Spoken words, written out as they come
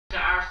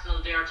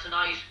there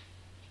tonight.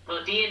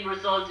 But the end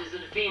result, is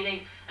it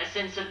feeling a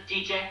sense of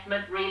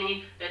dejectment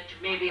really, that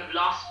maybe have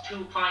lost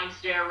 2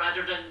 points there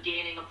rather than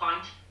gaining a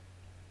point?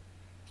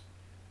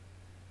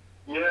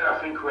 Yeah, I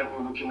think when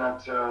you're looking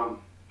at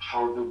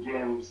how the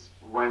games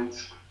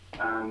went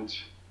and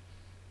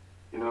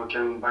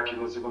coming back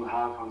in the second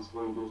half and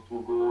scoring those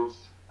 2 goals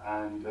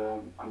and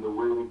the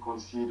way we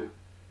concede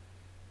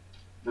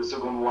the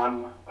second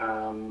one,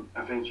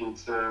 I think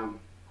it's a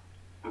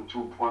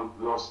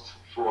 2-point loss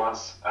for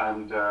us,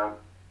 and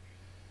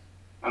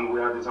we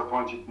are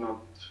disappointed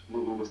not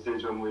leaving the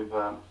stadium with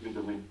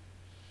the win.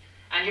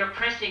 And your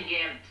pressing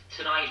game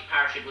tonight,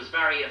 Patrick, was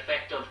very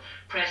effective.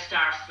 Pressed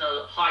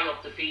Arsenal high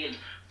up the field,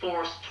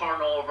 forced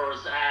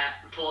turnovers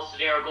close to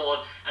their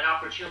goal, and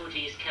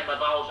opportunities came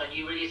about, and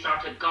you really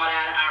sort of got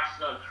at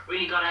Arsenal,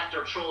 really got at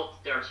their throat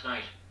there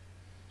tonight.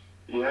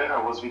 Yeah,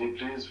 I was really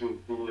pleased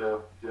with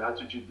the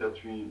attitude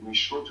that we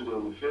showed today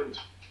on the field.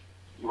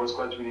 It was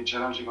quite really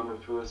challenging on the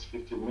first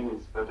 15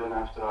 minutes, but then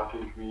after, I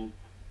think we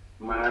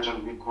managed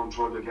and we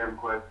controlled the game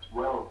quite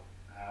well.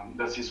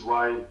 That is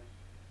why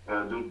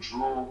the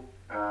draw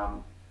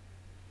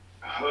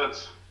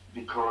hurt,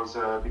 because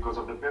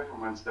of the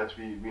performance that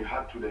we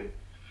had today.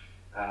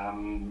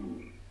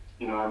 I'm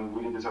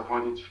really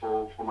disappointed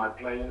for my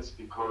players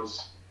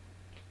because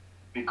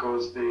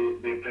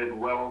they played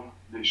well.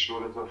 They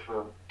showed a lot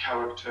of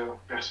character,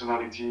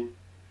 personality.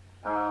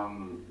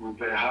 We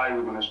play high.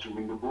 We managed to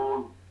win the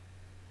ball.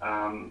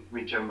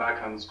 We came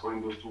back and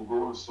scoring those 2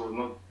 goals. So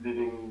not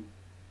leaving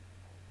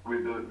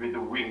with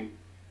the win.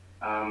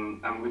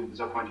 I'm really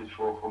disappointed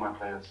for my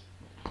players.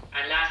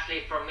 And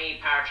lastly, for me,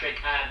 Patrick,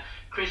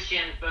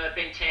 Christian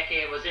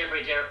Benteke was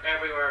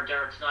everywhere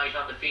there tonight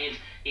on the field.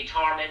 He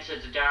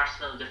tormented the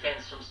Arsenal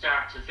defence from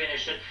start to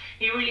finish, and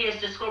he really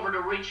has discovered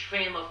a rich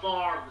frame of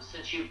form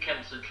since you've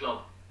come to the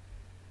club.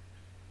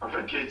 I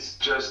think it's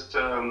just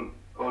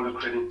all the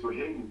credit to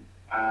him.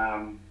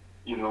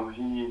 He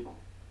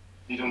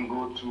didn't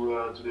go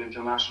to the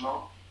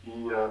international.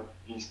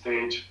 He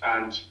stayed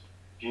and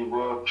he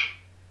worked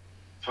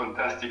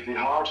fantastically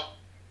hard,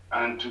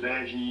 and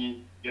today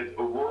he get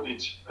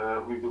awarded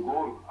with the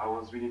goal. I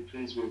was really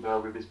pleased with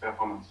his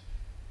performance.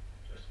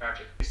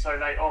 So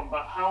late on,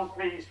 but how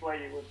pleased were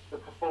you with the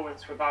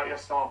performance without your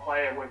star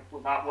player,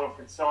 without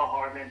Wilfried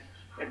Zaha? I mean,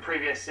 in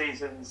previous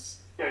seasons,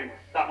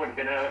 that would have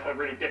been a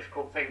really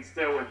difficult thing to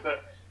deal with,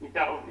 but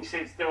you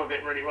seem to deal with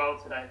it really well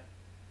today.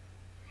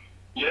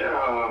 Yeah,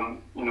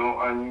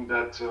 I knew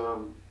that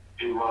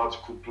Edouard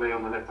could play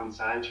on the left-hand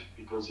side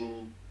because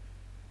he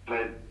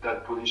played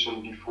that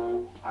position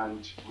before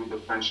and with the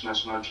French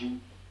national team,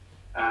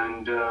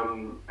 and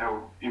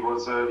it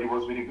was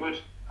really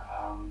good.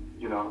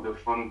 The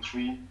front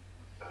three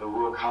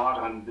work hard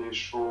and they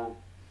show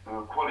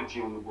quality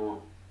on the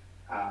ball.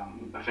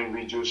 I think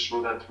we just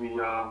show that we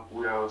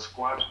are a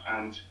squad,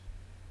 and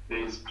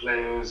there's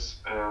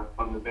players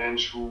on the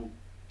bench who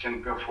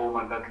can perform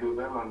at that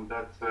level, and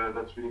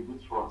that's really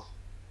good for us.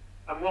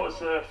 And what was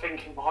the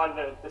thinking behind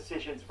the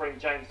decision to bring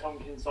James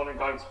Tompkins on and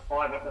go to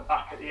 5 at the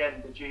back at the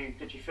end?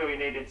 Did you feel you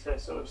needed to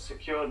sort of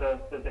secure the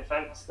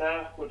defence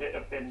there? Would it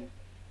have been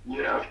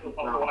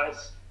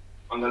otherwise?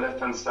 On the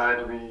left-hand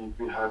side,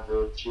 we had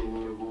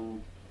Thierry who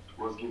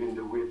was giving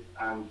the width,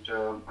 and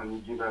he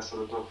gave us a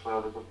lot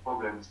of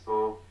problems.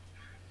 So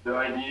the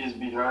ideas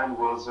behind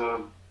was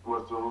to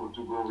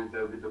go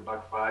with the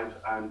back 5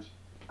 and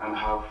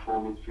have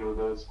 4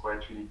 midfielders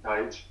quite really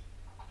tight.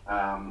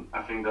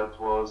 I think that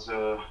was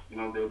there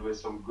was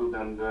some good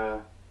and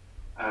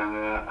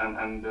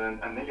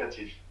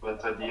negative,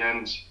 but at the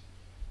end,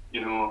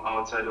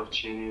 outside of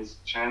Chinese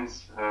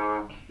chance,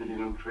 they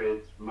didn't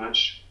create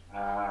much.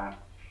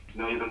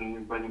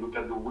 Even when you look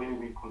at the way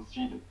we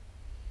conceded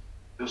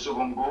the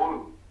second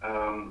goal,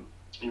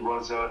 it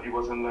was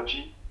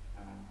unlucky.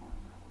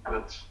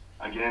 But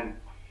again,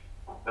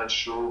 that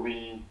shows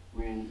we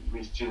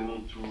still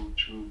need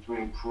to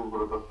improve a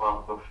lot of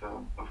part of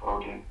our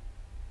game.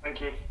 Thank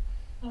you.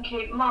 Thank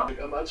you, Mark.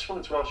 I just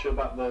wanted to ask you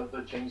about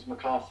the James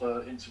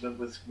MacArthur incident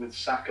with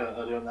Saka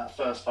earlier in that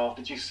first half.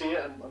 Did you see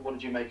it, and what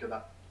did you make of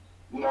that?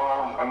 No,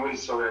 I'm really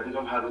sorry. I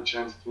didn't have a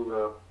chance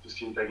to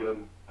see it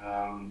again.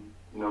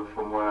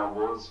 From where I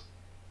was,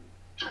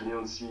 I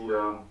didn't see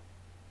the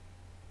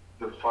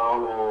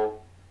foul or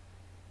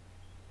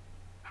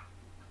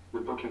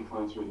the talking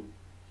points really.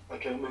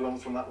 Okay, move on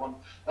from that one.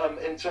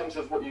 In terms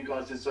of what you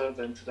guys deserved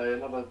then today,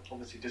 another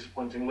obviously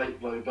disappointing late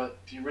blow,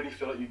 but do you really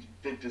feel like you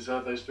did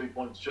deserve those 3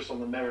 points just on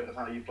the merit of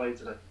how you played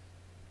today?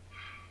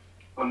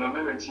 On the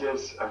merit,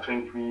 yes. I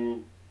think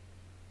we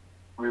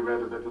were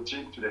the better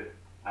team today,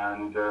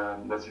 and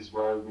that is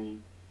why we,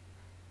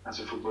 as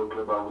a football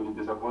club, are really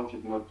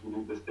disappointed not to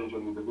leave the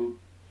stadium with the win.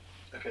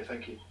 Okay,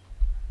 thank you.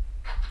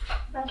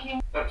 Thank you.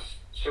 That's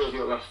 2 of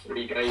your last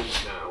 3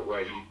 games now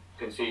where you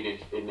conceded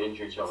in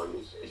injury time.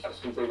 Is that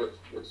something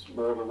that's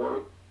more of a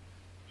worry?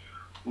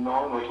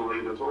 No, not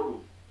worried at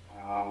all.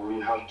 We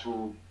have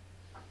to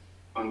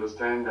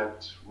understand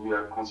that we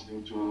are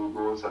conceding too many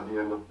goals at the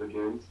end of the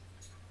games,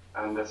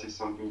 and that is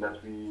something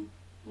that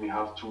we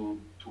have to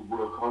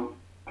work on.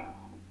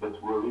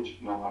 But worried?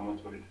 No, I'm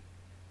not worried.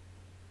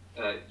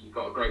 You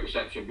got a great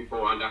reception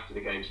before and after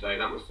the game today.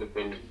 That must have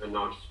been a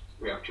nice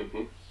reaction for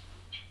you.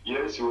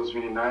 Yes, it was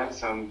really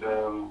nice, and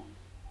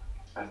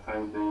I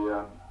thank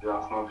the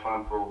Arsenal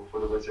fan for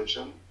the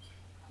reception.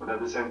 But at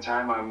the same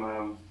time,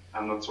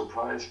 I'm not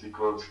surprised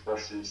because that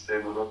is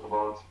saying a lot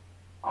about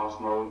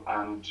Arsenal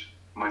and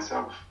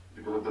myself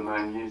because of the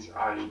 9 years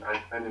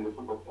I spent in the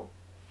football club.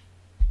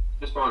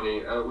 Just finally,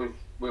 with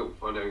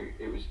Wilf, I know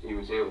he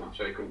was ill,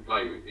 so he couldn't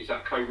play. Is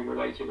that COVID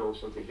related or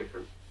something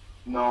different?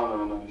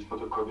 No, it's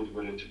not a COVID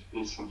related.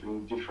 It's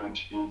something different.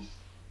 He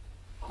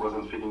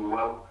wasn't feeling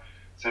well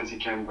since he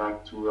came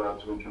back to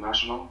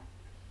international,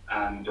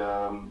 and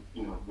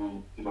we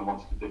didn't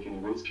want to take any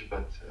risk,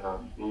 but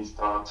he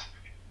started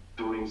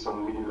doing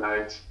some really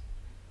light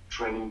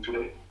training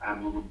today,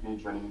 and he will be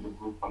joining the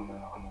group on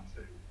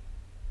Wednesday.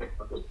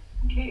 Okay.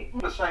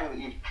 You're saying that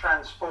you've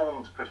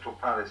transformed Crystal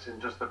Palace in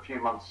just a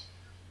few months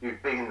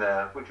you've been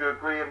there. Would you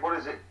agree? And what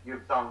is it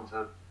you've done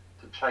to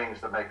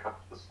change the makeup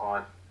of the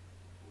side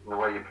and the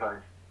way you play?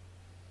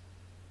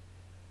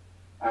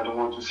 I don't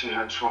want to say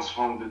I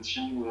transformed the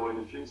team or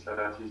anything like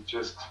that. It's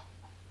just,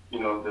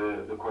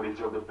 the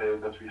quality of the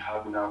players that we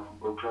have in our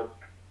football club.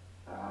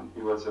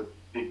 It was a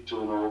big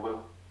turnover,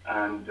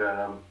 and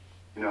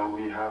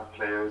we have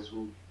players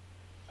who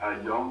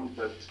are young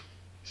but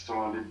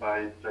surrounded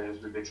by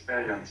players with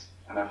experience.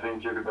 And I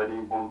think everybody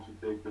wants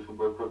to take the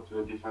football club to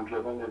a different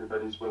level.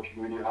 Everybody's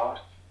working really hard,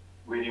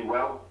 really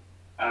well,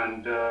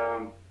 and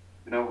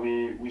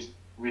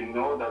we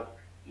know that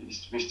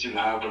we still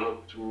have a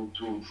lot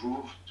to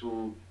improve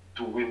to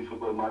win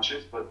football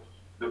matches, but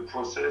the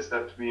process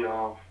that we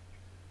are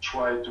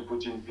trying to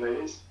put in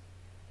place,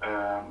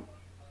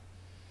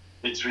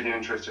 it's really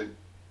interesting.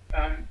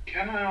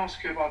 Can I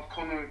ask you about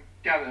Conor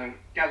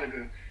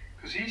Gallagher?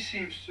 Because he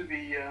seems to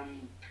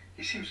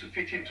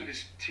fit into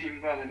this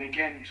team well, and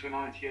again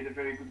tonight he had a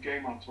very good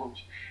game, I thought.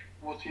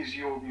 What is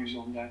your views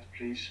on that,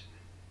 please?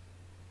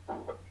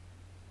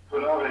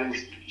 Conor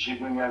he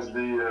brings us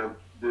the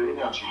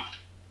energy.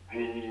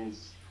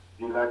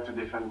 He likes to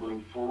defend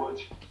going forward.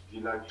 He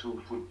likes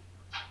to put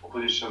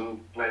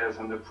opposition players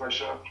under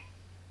pressure,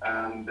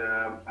 and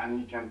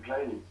he can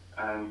play.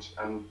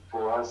 And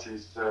for us,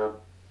 it's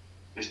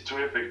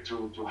terrific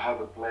to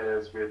have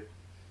players with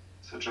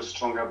such a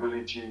strong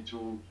ability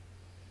to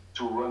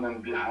run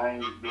and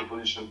behind the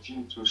opposition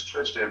team to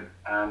stretch them.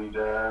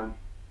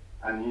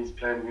 And he's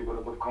playing with a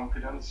lot of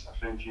confidence. I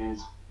think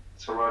he's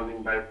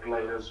surrounded by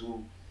players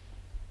who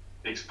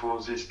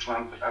expose his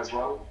strength as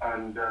well,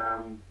 and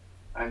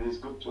it's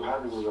good to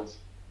have him with us.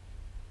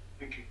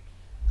 Thank you.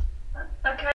 Okay.